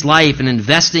shaping his life and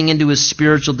investing into his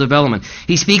spiritual development.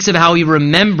 He speaks of how he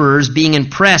remembers being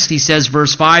impressed, he says,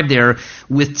 verse 5 there,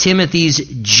 with Timothy's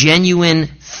genuine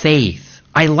faith.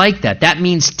 I like that. That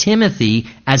means Timothy,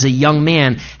 as a young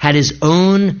man, had his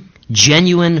own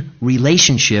genuine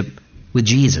relationship with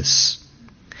Jesus.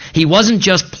 He wasn't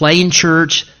just playing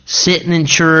church, sitting in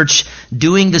church,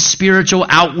 doing the spiritual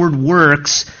outward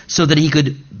works so that he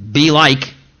could be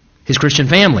like his Christian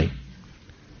family.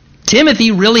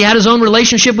 Timothy really had his own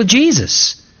relationship with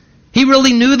Jesus. He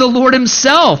really knew the Lord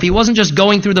himself. He wasn't just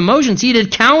going through the motions. He had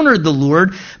encountered the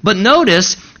Lord. But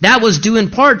notice, that was due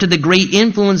in part to the great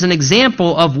influence and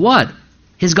example of what?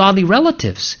 His godly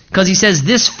relatives. Because he says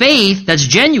this faith that's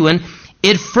genuine,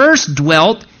 it first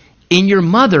dwelt in your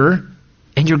mother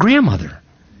and your grandmother.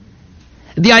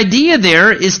 The idea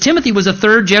there is Timothy was a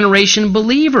third-generation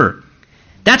believer.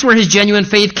 That's where his genuine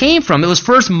faith came from. It was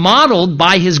first modeled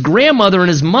by his grandmother and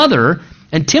his mother,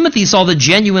 and Timothy saw the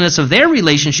genuineness of their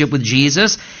relationship with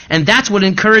Jesus, and that's what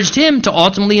encouraged him to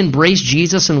ultimately embrace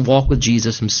Jesus and walk with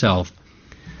Jesus himself.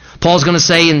 Paul's going to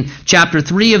say in chapter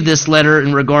 3 of this letter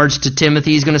in regards to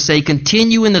Timothy, he's going to say,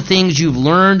 continue in the things you've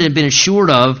learned and been assured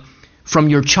of from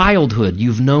your childhood.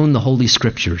 You've known the Holy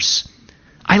Scriptures.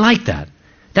 I like that.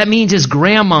 That means his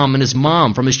grandmom and his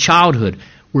mom from his childhood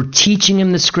were teaching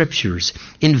him the Scriptures,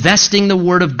 investing the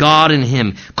Word of God in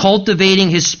him, cultivating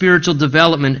his spiritual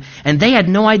development, and they had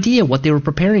no idea what they were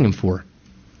preparing him for.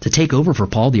 To take over for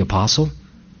Paul the Apostle?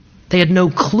 They had no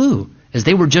clue, as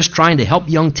they were just trying to help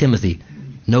young Timothy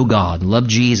know God, love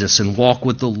Jesus, and walk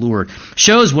with the Lord.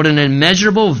 Shows what an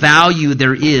immeasurable value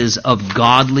there is of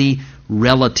godly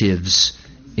relatives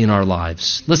in our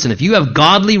lives. Listen, if you have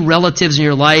godly relatives in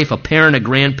your life, a parent, a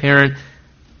grandparent,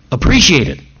 appreciate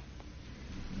it.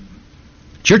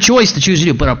 It's your choice to choose to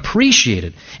do, but appreciate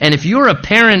it. And if you're a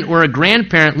parent or a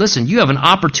grandparent, listen, you have an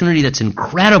opportunity that's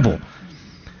incredible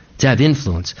to have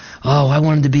influence. Oh, I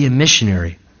wanted to be a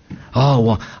missionary. Oh,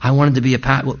 well, I wanted to be a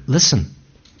pastor. Well, listen,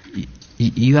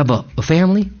 you have a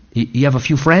family? You have a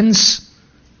few friends?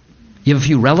 You have a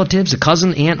few relatives, a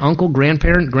cousin, aunt, uncle,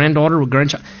 grandparent, granddaughter,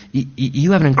 grandchild.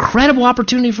 You have an incredible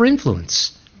opportunity for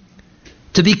influence.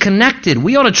 To be connected.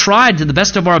 We ought to try to the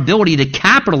best of our ability to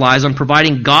capitalize on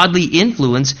providing godly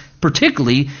influence,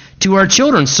 particularly to our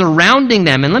children, surrounding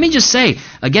them. And let me just say,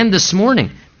 again this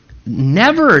morning,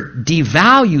 never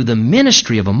devalue the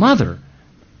ministry of a mother.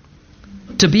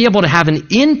 To be able to have an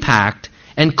impact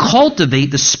and cultivate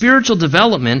the spiritual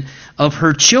development of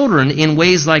her children in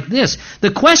ways like this.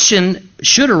 The question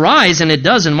should arise, and it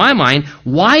does in my mind,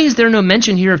 why is there no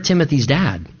mention here of Timothy's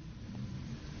dad?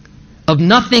 Of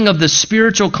nothing of the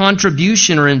spiritual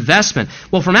contribution or investment.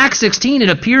 Well, from Acts 16, it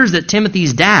appears that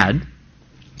Timothy's dad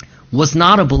was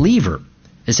not a believer.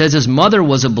 It says his mother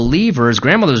was a believer, his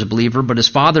grandmother was a believer, but his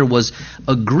father was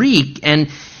a Greek. And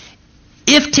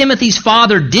if Timothy's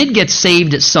father did get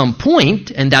saved at some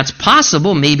point, and that's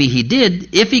possible, maybe he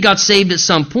did, if he got saved at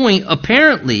some point,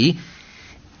 apparently,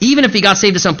 even if he got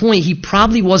saved at some point, he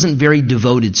probably wasn't very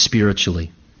devoted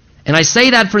spiritually. And I say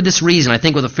that for this reason, I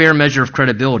think with a fair measure of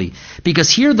credibility.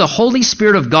 Because here the Holy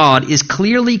Spirit of God is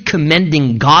clearly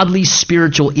commending godly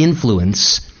spiritual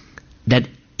influence that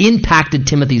impacted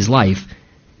Timothy's life,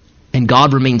 and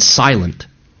God remains silent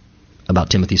about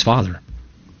Timothy's father.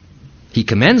 He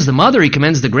commends the mother, he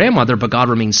commends the grandmother, but God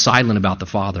remains silent about the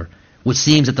father, which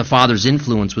seems that the father's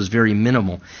influence was very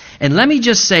minimal. And let me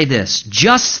just say this,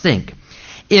 just think,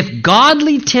 if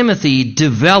godly Timothy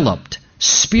developed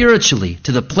spiritually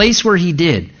to the place where he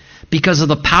did because of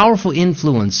the powerful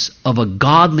influence of a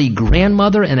godly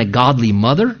grandmother and a godly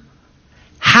mother,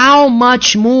 how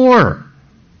much more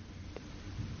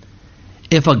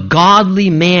if a godly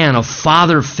man, a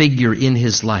father figure in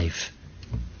his life,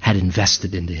 had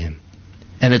invested into him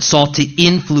and had sought to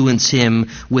influence him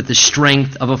with the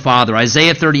strength of a father.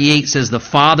 Isaiah 38 says, the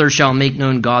father shall make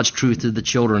known God's truth to the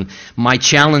children. My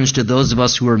challenge to those of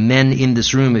us who are men in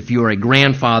this room, if you are a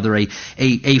grandfather,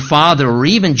 a father, or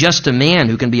even just a man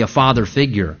who can be a father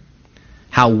figure,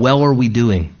 how well are we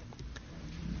doing?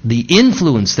 The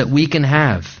influence that we can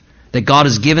have, that God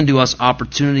has given to us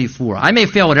opportunity for. I may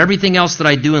fail at everything else that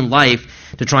I do in life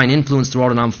to try and influence the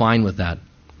world, and I'm fine with that.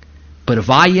 But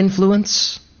if I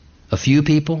influence a few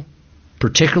people,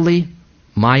 particularly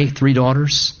my 3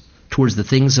 daughters, towards the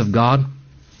things of God,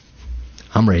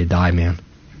 I'm ready to die, man.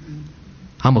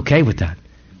 I'm okay with that.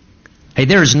 Hey,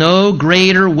 there's no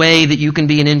greater way that you can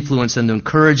be an influence than to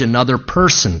encourage another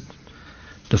person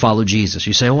to follow Jesus.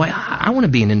 You say, oh, I want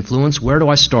to be an influence. Where do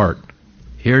I start?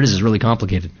 Here it is. It's really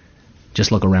complicated.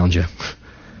 Just look around you.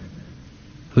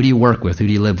 Who do you work with? Who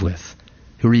do you live with?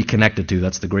 Who are you connected to?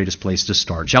 That's the greatest place to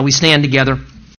start. Shall we stand together?